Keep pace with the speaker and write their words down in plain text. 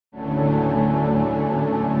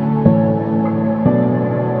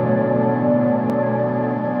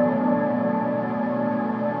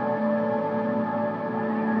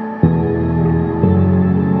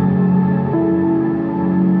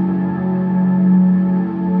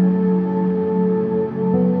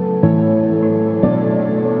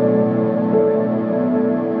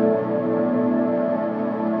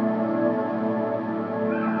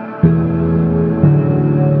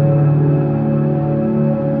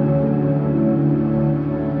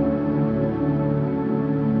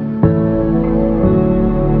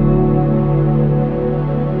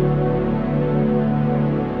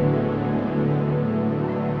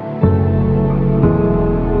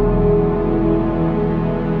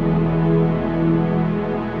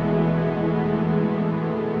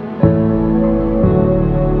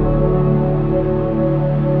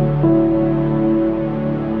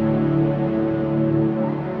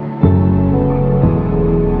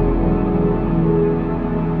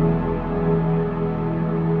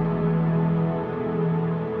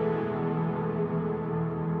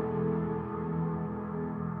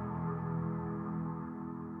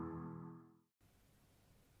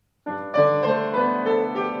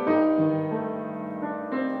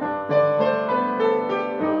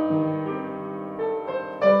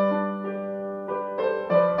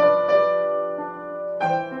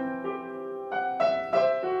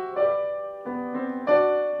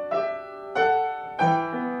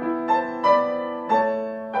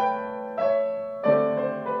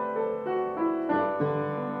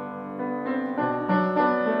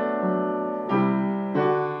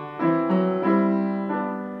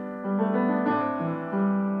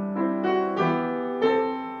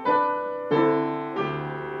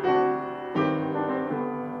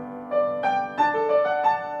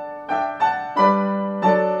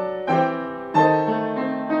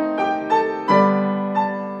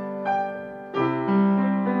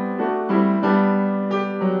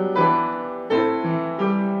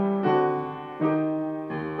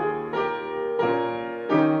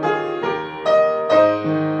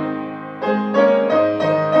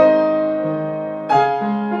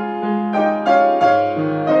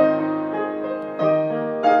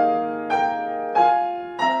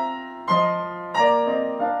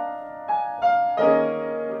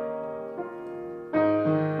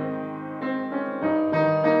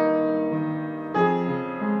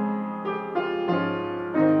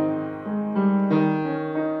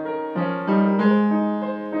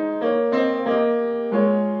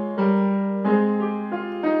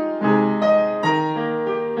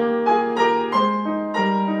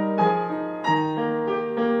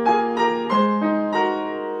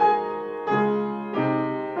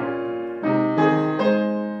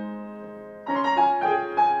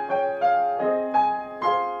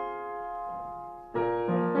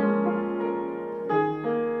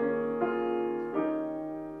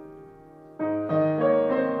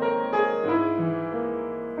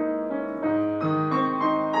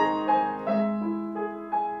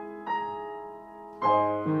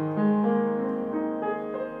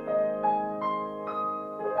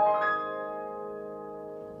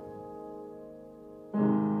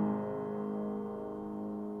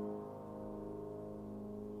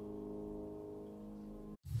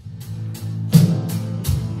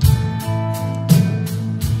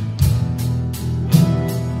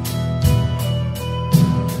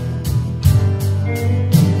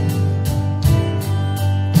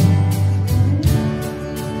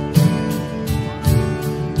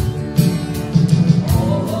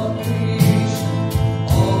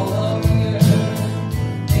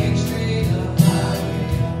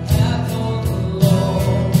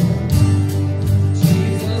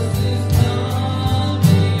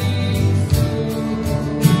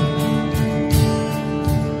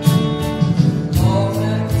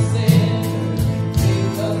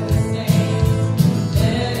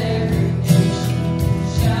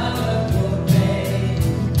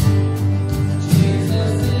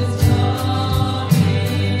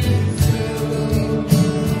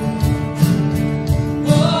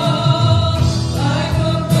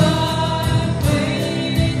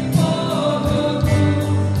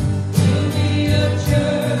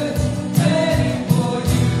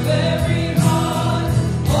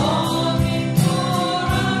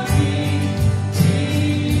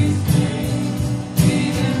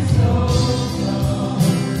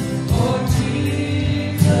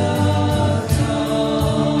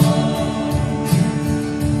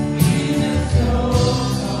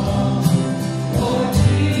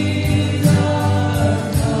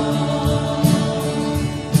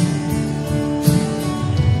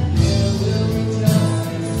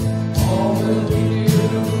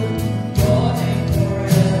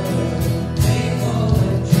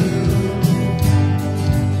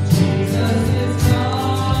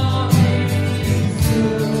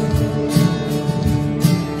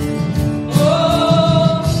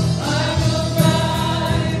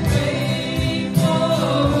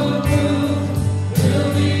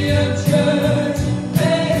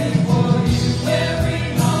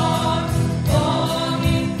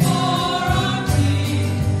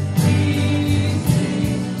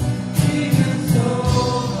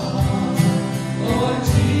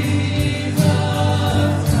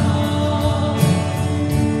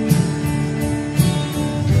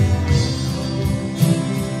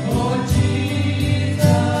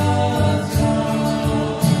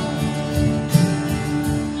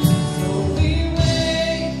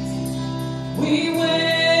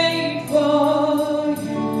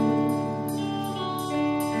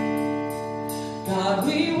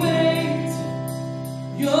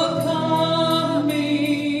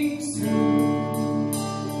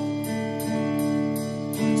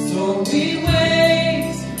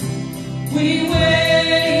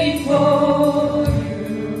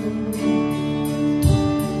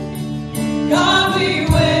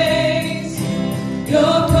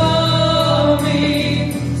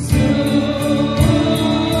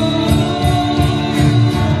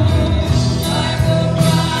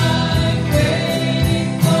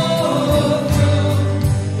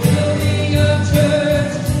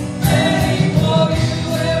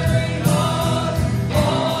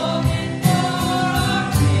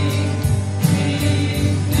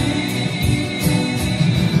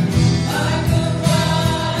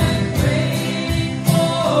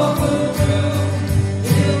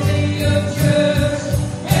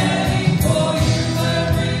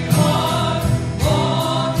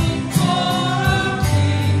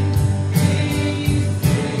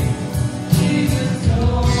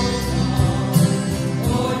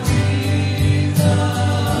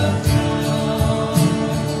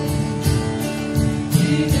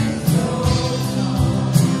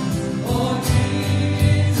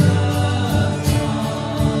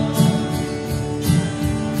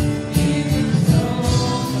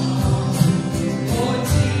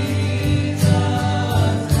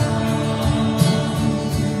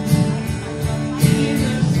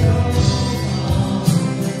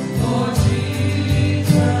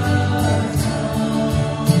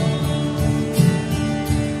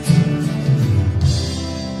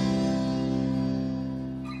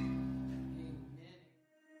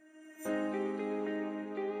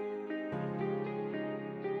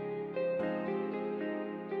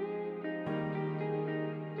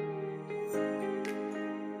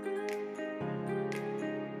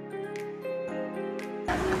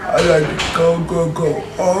I like to go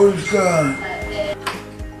all the time.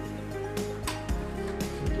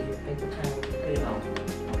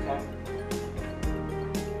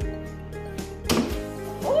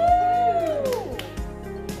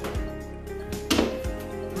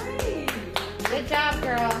 Good job,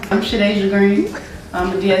 girl. I'm Shanasia Green. I'm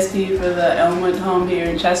a DSP for the Elmwood home here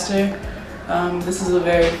in Chester. This is a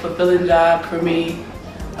very fulfilling job for me,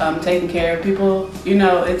 taking care of people. You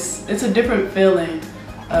know, it's a different feeling.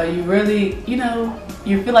 You really, you know,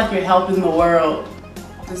 you feel like you're helping the world.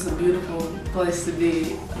 It's a beautiful place to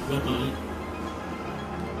be.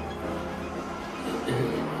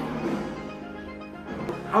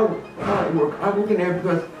 I work in there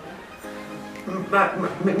because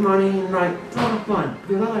make money and like it's a lot of fun.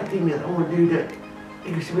 Because I like things that I want to do that.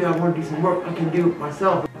 It used to be I want to do some work I can do it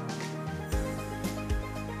myself.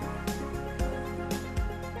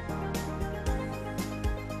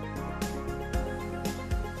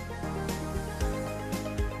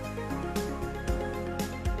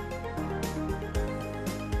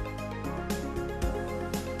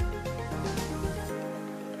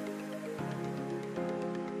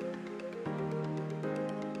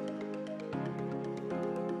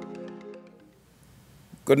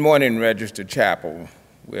 Good morning, Registered Chapel.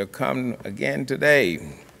 We'll come again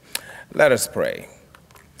today. Let us pray.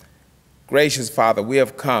 Gracious Father, we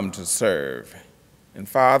have come to serve. And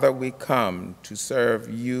Father, we come to serve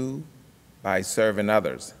you by serving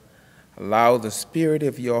others. Allow the Spirit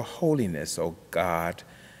of your holiness, O God,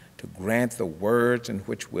 to grant the words in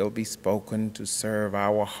which will be spoken to serve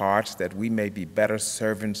our hearts, that we may be better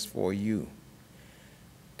servants for you.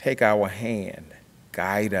 Take our hand,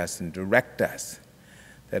 guide us and direct us,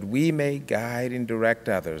 that we may guide and direct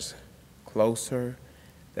others closer,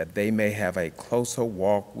 that they may have a closer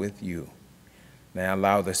walk with you. Now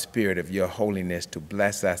allow the Spirit of your holiness to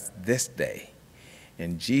bless us this day.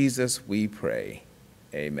 In Jesus we pray,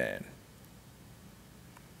 amen.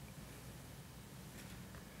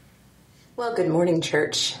 Well, good morning,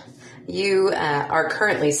 church. You are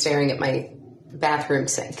currently staring at my bathroom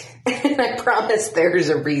sink, and I promise there's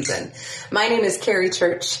a reason. My name is Carrie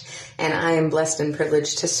Church, and I am blessed and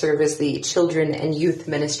privileged to serve as the Children and Youth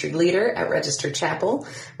Ministry Leader at Registered Chapel.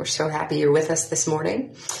 We're so happy you're with us this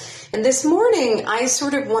morning. And this morning, I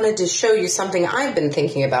sort of wanted to show you something I've been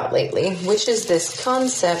thinking about lately, which is this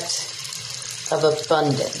concept of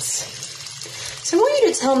abundance. So I want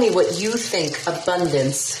you to tell me what you think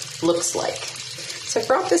abundance looks like. So I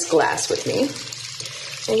brought this glass with me,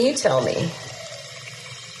 and you tell me,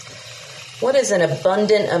 what is an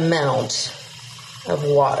abundant amount of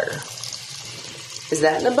water? Is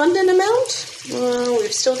that an abundant amount? Well,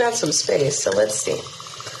 we've still got some space, so let's see.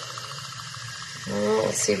 Well,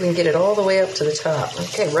 let's see if we can get it all the way up to the top.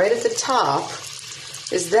 Okay, right at the top,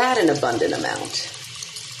 is that an abundant amount?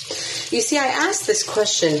 You see, I asked this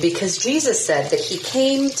question because Jesus said that he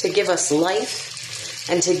came to give us life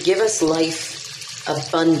and to give us life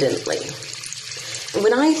abundantly. And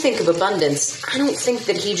when I think of abundance, I don't think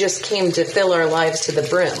that he just came to fill our lives to the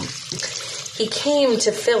brim. He came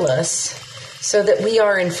to fill us so that we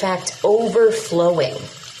are in fact overflowing,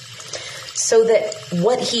 so that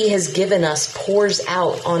what he has given us pours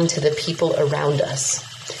out onto the people around us.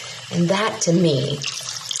 And that to me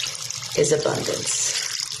is abundance.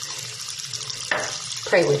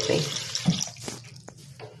 Pray with me.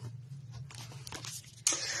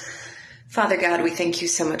 Father God, we thank you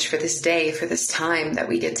so much for this day, for this time that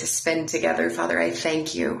we get to spend together. Father, I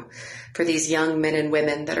thank you for these young men and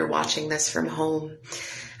women that are watching this from home.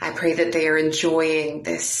 I pray that they are enjoying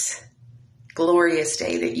this glorious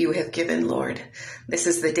day that you have given, Lord. This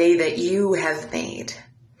is the day that you have made.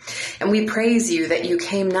 And we praise you that you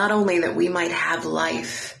came not only that we might have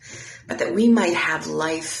life, but that we might have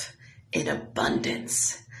life in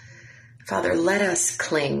abundance. Father, let us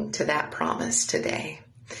cling to that promise today.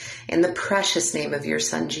 In the precious name of your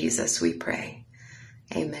Son, Jesus, we pray.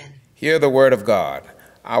 Amen. Hear the word of God.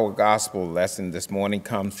 Our gospel lesson this morning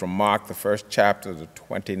comes from Mark, the first chapter, the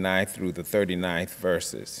 29th through the 39th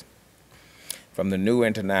verses, from the New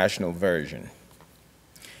International Version.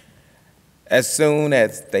 As soon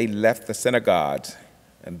as they left the synagogues,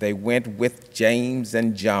 they went with James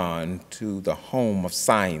and John to the home of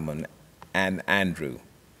Simon and Andrew.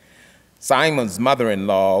 Simon's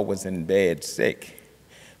mother-in-law was in bed sick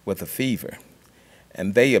with a fever,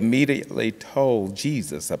 and they immediately told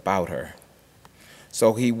Jesus about her.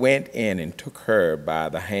 So he went in and took her by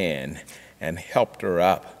the hand and helped her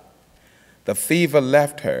up. The fever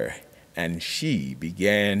left her, and she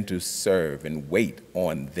began to serve and wait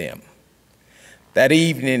on them. That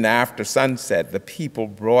evening after sunset, the people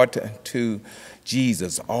brought to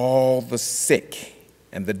Jesus all the sick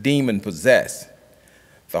and the demon-possessed.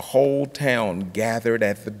 The whole town gathered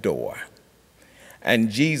at the door.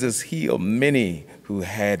 And Jesus healed many who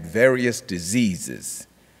had various diseases,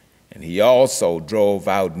 and he also drove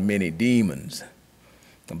out many demons.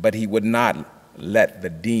 But he would not let the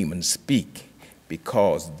demons speak,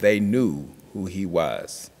 because they knew who he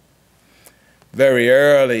was. Very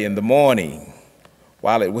early in the morning,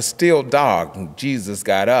 while it was still dark, Jesus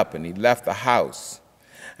got up and he left the house,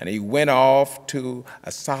 and he went off to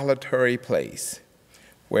a solitary place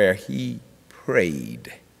where he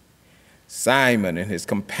prayed. Simon and his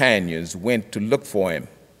companions went to look for him,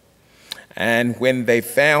 and when they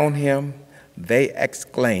found him, they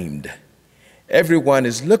exclaimed, "Everyone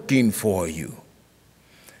is looking for you."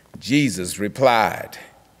 Jesus replied,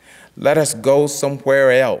 "Let us go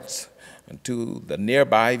somewhere else, to the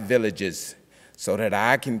nearby villages, so that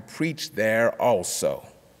I can preach there also.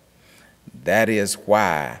 That is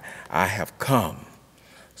why I have come."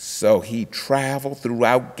 So he traveled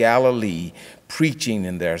throughout Galilee, preaching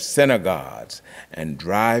in their synagogues and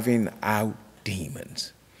driving out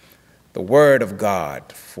demons. The word of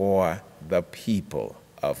God for the people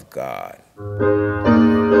of God.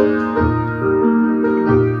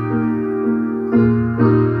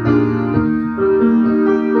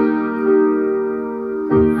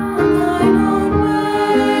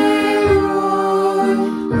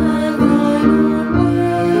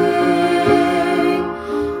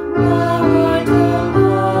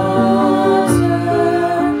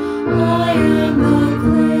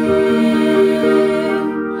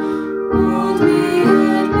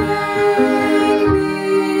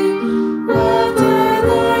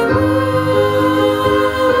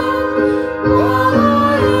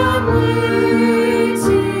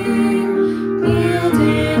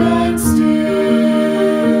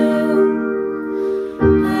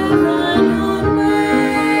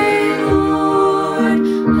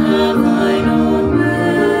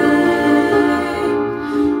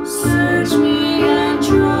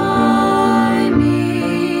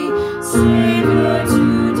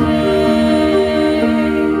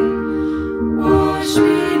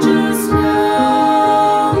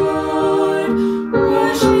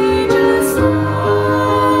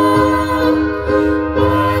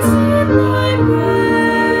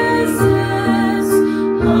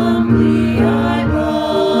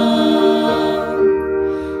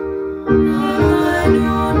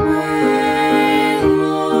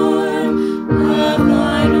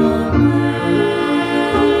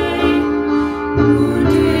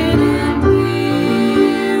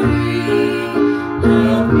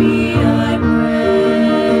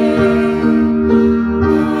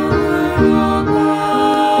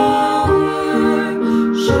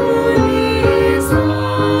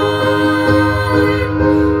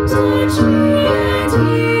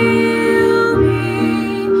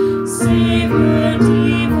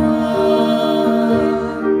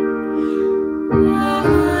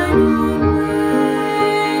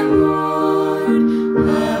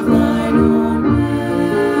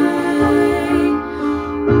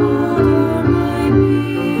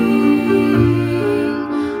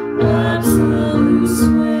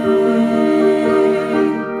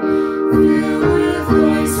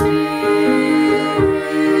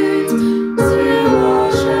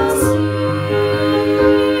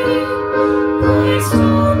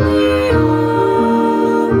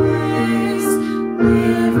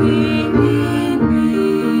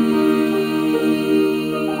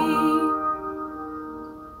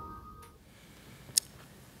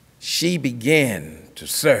 she began to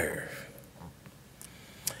serve.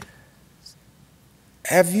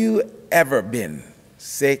 Have you ever been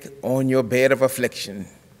sick on your bed of affliction,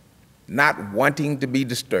 not wanting to be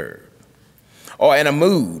disturbed, or in a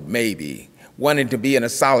mood maybe, wanting to be in a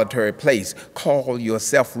solitary place, call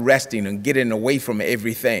yourself resting and getting away from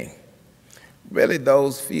everything? Really,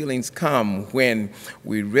 those feelings come when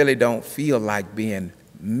we really don't feel like being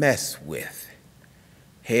messed with.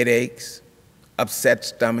 Headaches, upset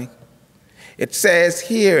stomach. It says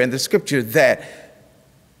here in the scripture that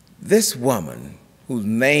this woman, whose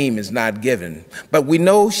name is not given, but we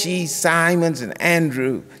know she's Simon's and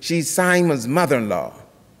Andrew, she's Simon's mother-in-law,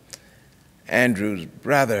 Andrew's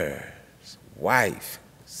brother's wife,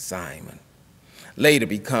 Simon, later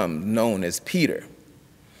becomes known as Peter.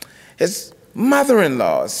 His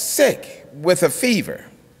mother-in-law is sick with a fever.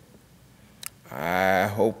 I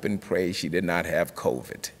hope and pray she did not have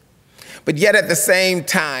COVID. But yet at the same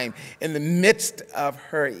time, in the midst of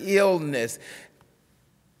her illness,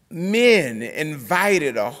 men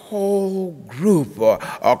invited a whole group or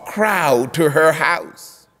a crowd to her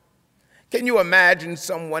house. Can you imagine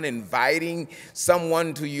someone inviting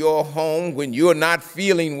someone to your home when you're not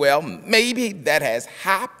feeling well? Maybe that has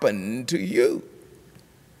happened to you.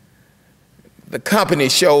 The company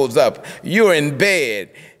shows up, you're in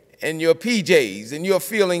bed in your PJs and you're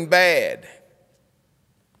feeling bad.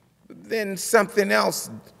 But then something else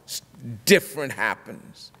different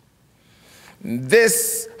happens.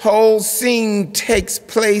 This whole scene takes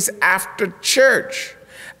place after church,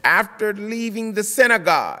 after leaving the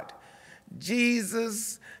synagogue.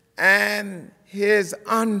 Jesus and his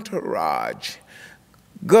entourage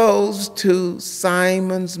goes to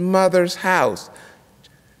Simon's mother's house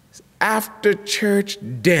after church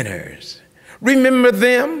dinners. Remember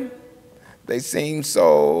them? They seem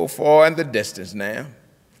so far in the distance now.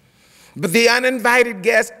 But the uninvited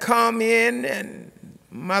guests come in and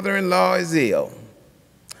mother-in-law is ill.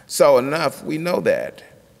 So enough, we know that.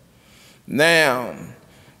 Now,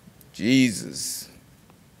 Jesus,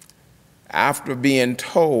 after being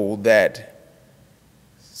told that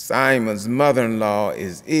Simon's mother-in-law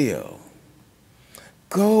is ill,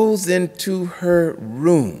 goes into her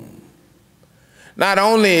room. Not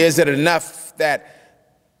only is it enough that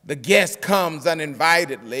the guest comes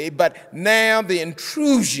uninvitedly, but now the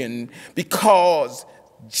intrusion, because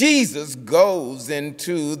Jesus goes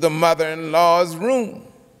into the mother-in-law's room.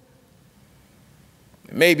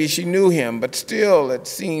 Maybe she knew him, but still it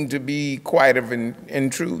seemed to be quite of an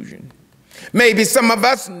intrusion. Maybe some of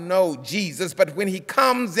us know Jesus, but when he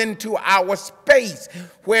comes into our space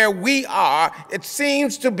where we are, it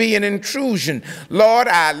seems to be an intrusion. Lord,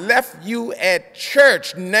 I left you at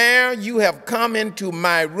church. Now you have come into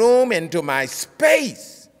my room, into my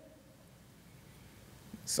space.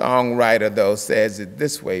 Songwriter, though, says it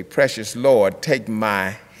this way: precious Lord, take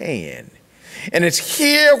my hand. And it's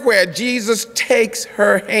here where Jesus takes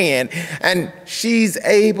her hand and she's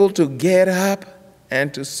able to get up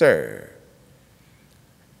and to serve.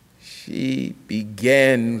 She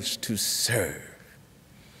begins to serve.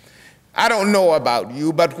 I don't know about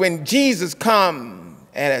you, but when Jesus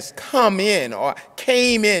has come in or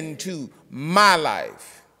came into my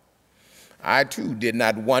life, I too did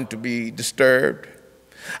not want to be disturbed.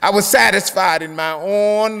 I was satisfied in my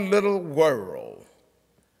own little world,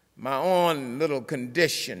 my own little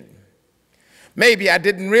condition. Maybe I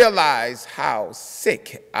didn't realize how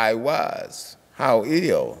sick I was, how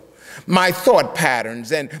ill. My thought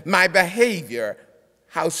patterns and my behavior,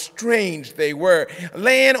 how strange they were,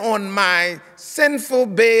 laying on my sinful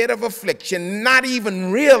bed of affliction, not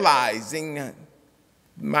even realizing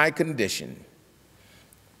my condition.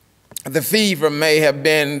 The fever may have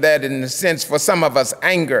been that, in a sense, for some of us,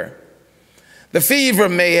 anger. The fever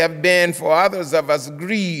may have been for others of us,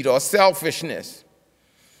 greed or selfishness.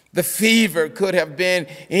 The fever could have been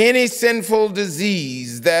any sinful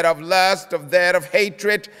disease, that of lust, of that of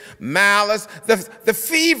hatred, malice. The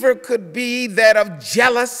fever could be that of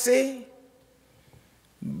jealousy.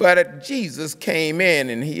 But Jesus came in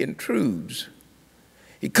and he intrudes.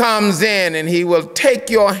 He comes in and he will take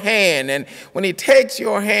your hand. And when he takes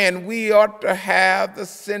your hand, we ought to have the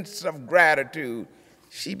sense of gratitude.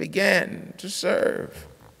 She began to serve.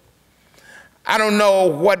 I don't know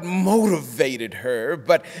what motivated her,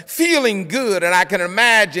 but feeling good, and I can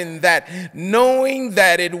imagine that knowing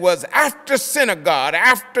that it was after synagogue,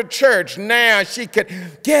 after church, now she could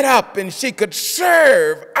get up and she could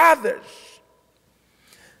serve others.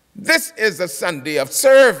 This is a Sunday of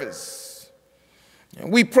service.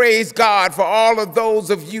 And we praise God for all of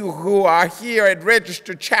those of you who are here at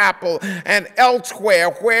Register Chapel and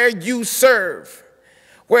elsewhere where you serve,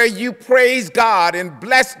 where you praise God and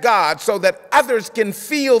bless God so that others can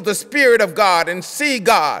feel the Spirit of God and see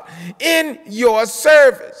God in your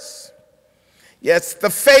service. Yes, the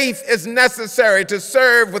faith is necessary to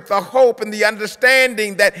serve with the hope and the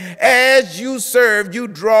understanding that as you serve, you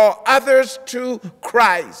draw others to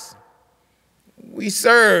Christ. We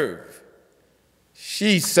serve.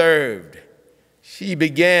 She served. She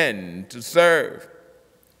began to serve.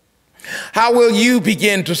 How will you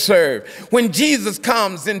begin to serve? When Jesus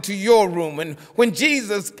comes into your room and when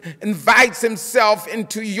Jesus invites himself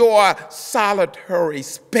into your solitary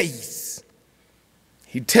space,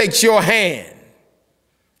 he takes your hand.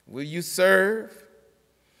 Will you serve?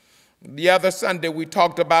 The other Sunday we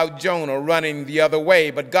talked about Jonah running the other way,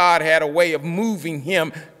 but God had a way of moving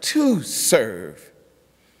him to serve.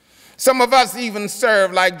 Some of us even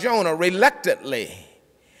serve like Jonah, reluctantly.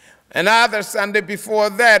 Another Sunday before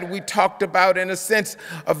that, we talked about, in a sense,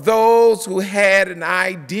 of those who had an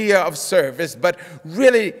idea of service, but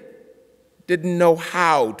really didn't know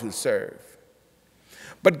how to serve.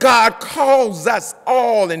 But God calls us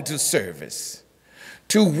all into service,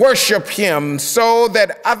 to worship him so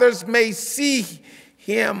that others may see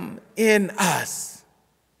him in us,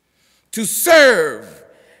 to serve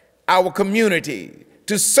our community,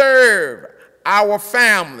 to serve our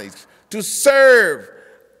families, to serve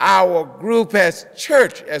our group as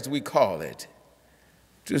church, as we call it,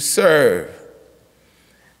 to serve.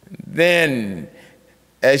 Then,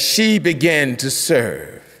 as she began to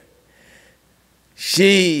serve,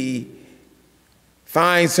 she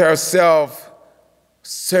finds herself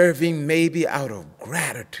serving maybe out of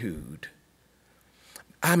gratitude.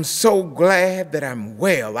 I'm so glad that I'm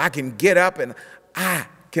well. I can get up and I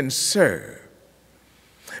can serve.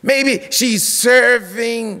 Maybe she's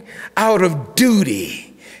serving out of duty.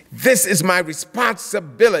 This is my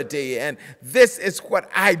responsibility, and this is what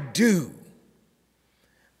I do.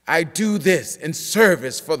 I do this in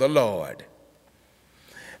service for the Lord.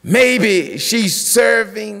 Maybe she's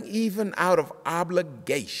serving even out of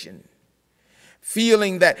obligation,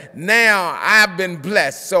 feeling that now I've been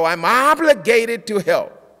blessed, so I'm obligated to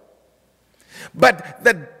help. But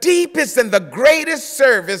the deepest and the greatest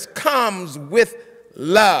service comes with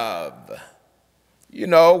love. You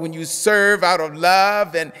know, when you serve out of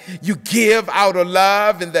love and you give out of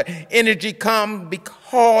love and the energy comes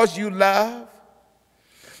because you love.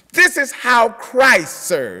 This is how Christ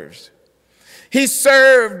serves. He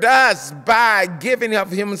served us by giving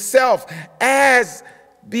of himself as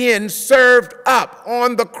being served up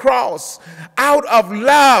on the cross out of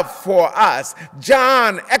love for us.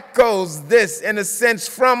 John echoes this in a sense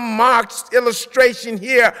from Mark's illustration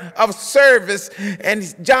here of service.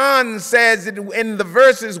 And John says in the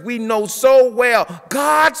verses we know so well,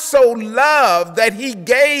 God so loved that he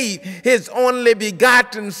gave his only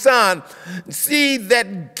begotten Son. See,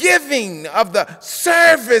 that giving of the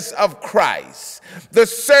service of Christ, the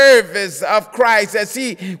service of Christ as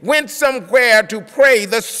he went somewhere to pray,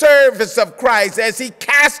 the service of Christ as he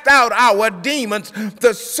cast out our demons,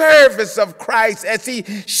 the service of Christ as he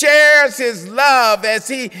shares his love, as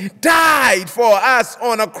he died for us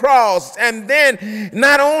on a cross. And then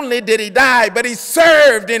not only did he die, but he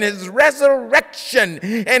served in his resurrection,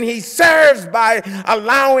 and he serves by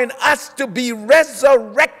allowing us to be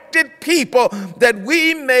resurrected people that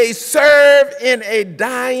we may serve in a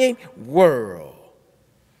dying world.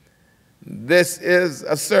 This is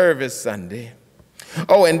a service Sunday.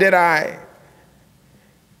 Oh, and did I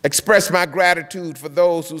express my gratitude for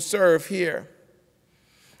those who serve here,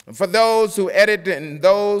 and for those who edit and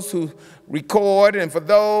those who record, and for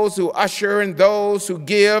those who usher and those who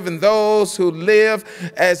give and those who live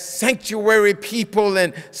as sanctuary people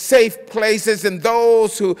in safe places, and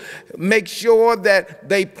those who make sure that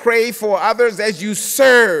they pray for others as you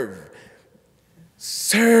serve,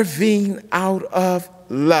 serving out of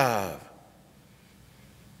love.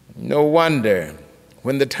 No wonder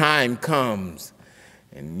when the time comes,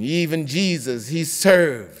 and even Jesus, he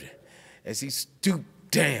served as he stooped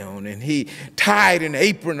down and he tied an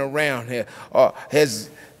apron around his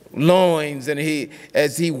loins, and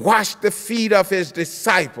as he washed the feet of his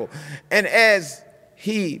disciple, and as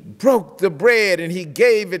he broke the bread and he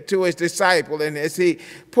gave it to his disciple, and as he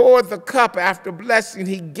poured the cup after blessing,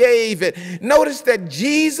 he gave it. Notice that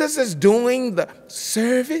Jesus is doing the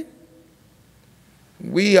serving.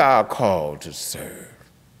 We are called to serve.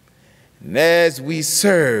 And as we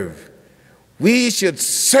serve, we should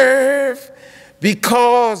serve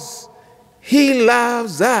because he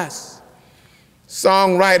loves us.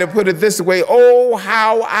 Songwriter put it this way: oh,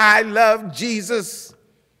 how I love Jesus.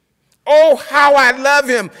 Oh, how I love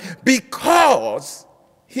him because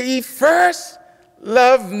he first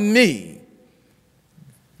loved me.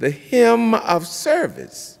 the hymn of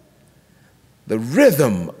service, the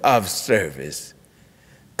rhythm of service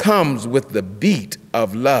comes with the beat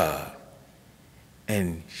of love.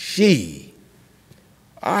 And she,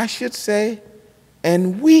 I should say,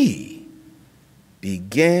 and we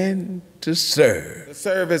began to serve. The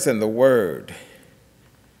service and the word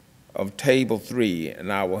of Table 3 in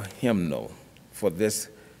our hymnal for this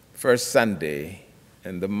first Sunday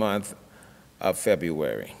in the month of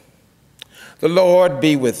February. The Lord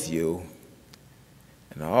be with you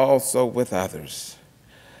and also with others.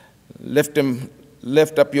 Lift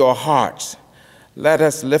up your hearts. Let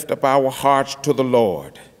us lift up our hearts to the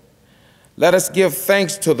Lord. Let us give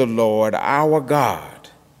thanks to the Lord our God.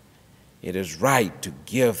 It is right to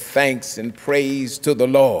give thanks and praise to the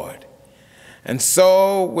Lord. And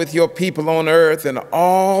so, with your people on earth and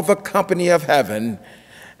all the company of heaven,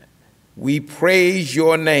 we praise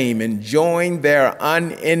your name and join their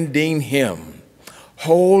unending hymn.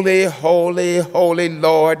 Holy, holy, holy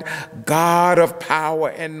Lord, God of power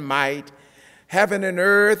and might, heaven and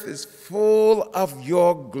earth is full of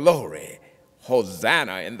your glory.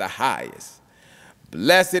 Hosanna in the highest.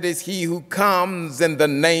 Blessed is he who comes in the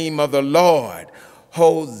name of the Lord.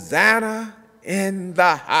 Hosanna in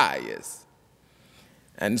the highest.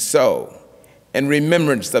 And so, in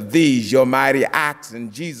remembrance of these, your mighty acts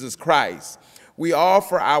in Jesus Christ, we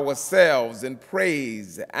offer ourselves in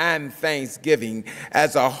praise and thanksgiving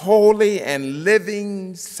as a holy and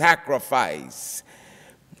living sacrifice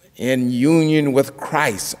in union with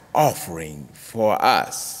Christ's offering for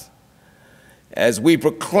us as we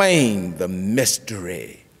proclaim the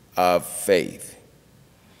mystery of faith.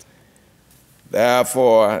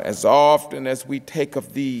 Therefore, as often as we take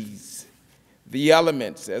of these, the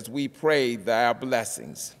elements as we pray thy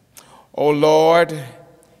blessings, O Lord,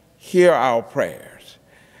 hear our prayers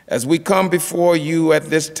as we come before you at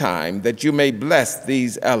this time, that you may bless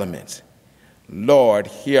these elements. Lord,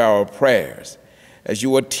 hear our prayers as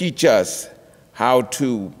you will teach us how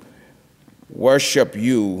to worship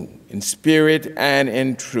you in spirit and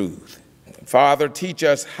in truth. Father, teach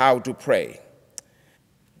us how to pray.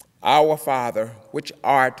 Our Father, which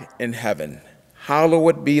art in heaven,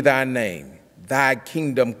 hallowed be thy name. Thy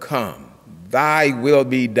kingdom come, thy will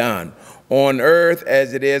be done, on earth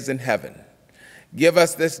as it is in heaven. Give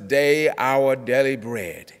us this day our daily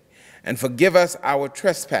bread, and forgive us our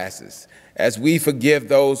trespasses, as we forgive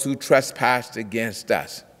those who trespass against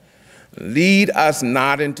us. Lead us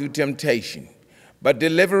not into temptation, but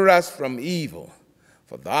deliver us from evil.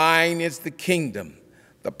 For thine is the kingdom,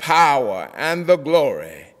 the power, and the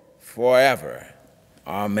glory forever.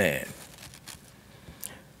 Amen.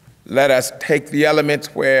 Let us take the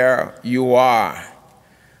elements where you are.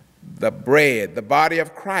 The bread, the body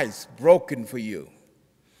of Christ, broken for you.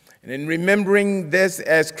 And in remembering this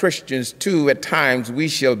as Christians too, at times we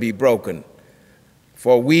shall be broken,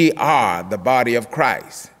 for we are the body of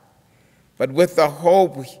Christ. But with the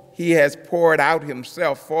hope he has poured out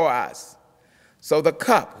himself for us. So the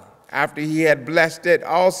cup, after he had blessed it,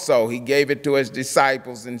 also he gave it to his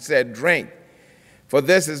disciples and said, drink, for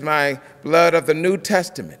this is my blood of the New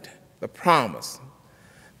Testament, the promise.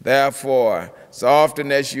 Therefore, so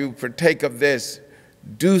often as you partake of this,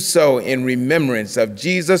 do so in remembrance of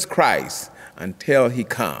Jesus Christ until he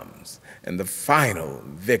comes and the final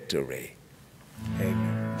victory.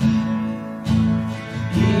 Amen.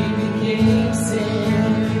 He became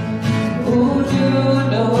sin, who knew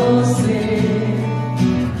no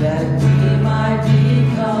sin, that we might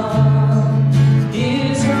become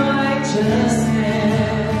his righteousness.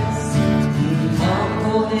 He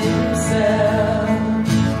humbled himself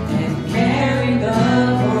and carried the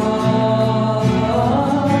cross.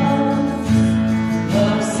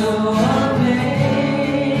 Love so amazing.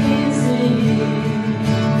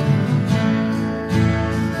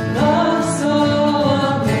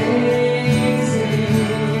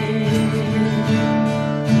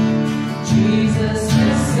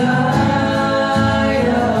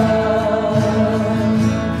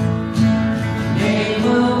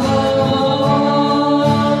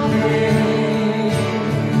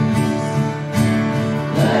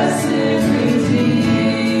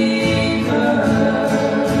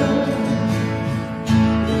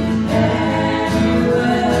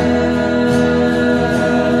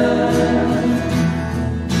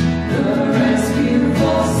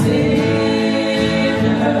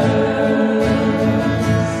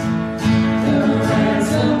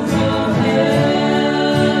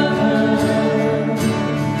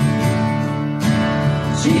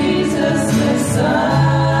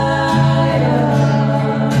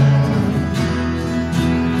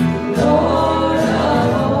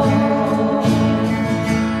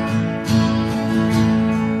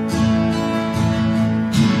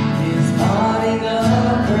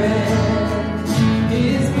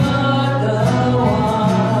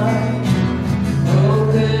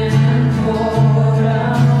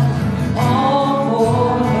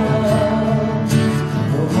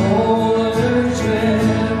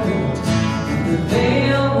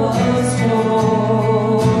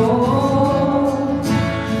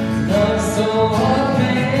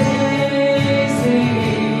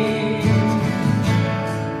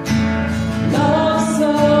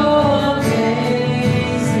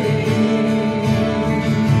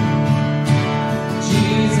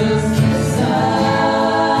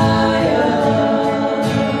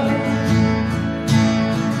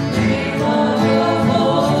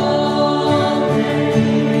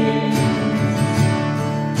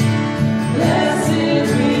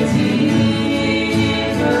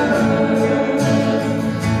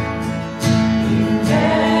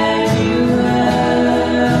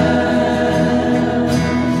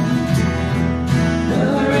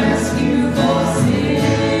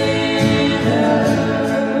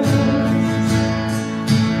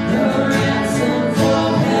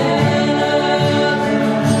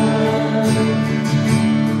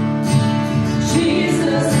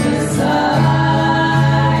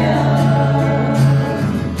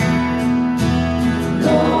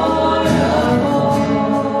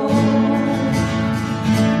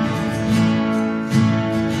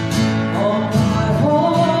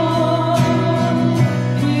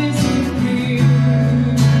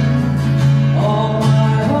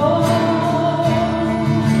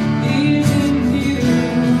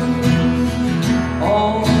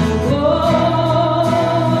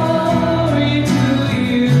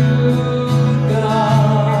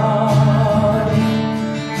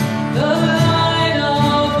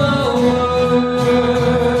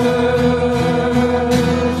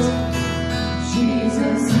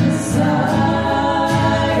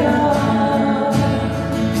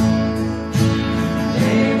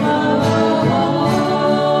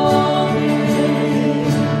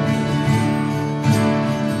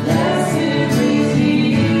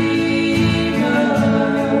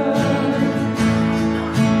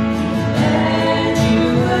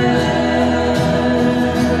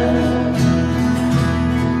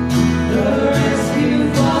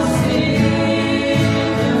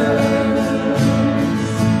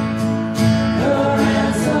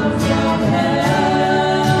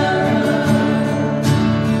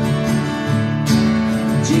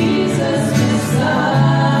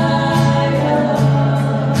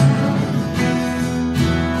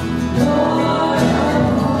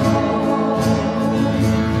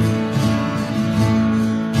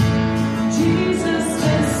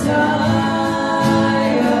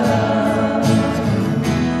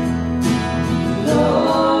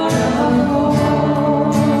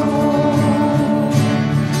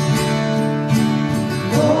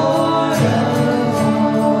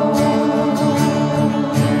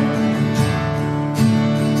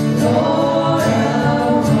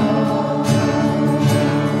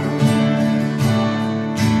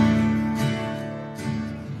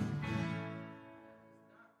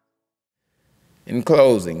 In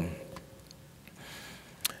closing,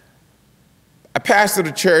 a pastor of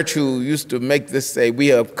the church who used to make this say, "We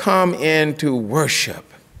have come in to worship.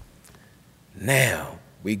 Now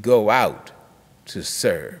we go out to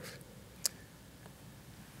serve."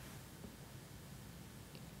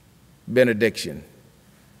 Benediction.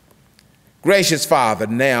 Gracious Father,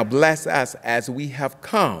 now bless us as we have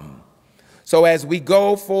come, so as we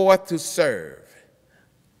go forth to serve,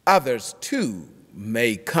 others too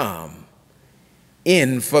may come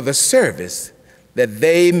in for the service, that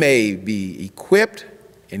they may be equipped,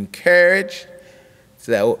 encouraged,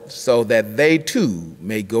 so that they too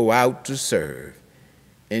may go out to serve.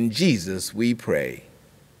 In Jesus we pray.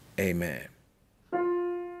 Amen.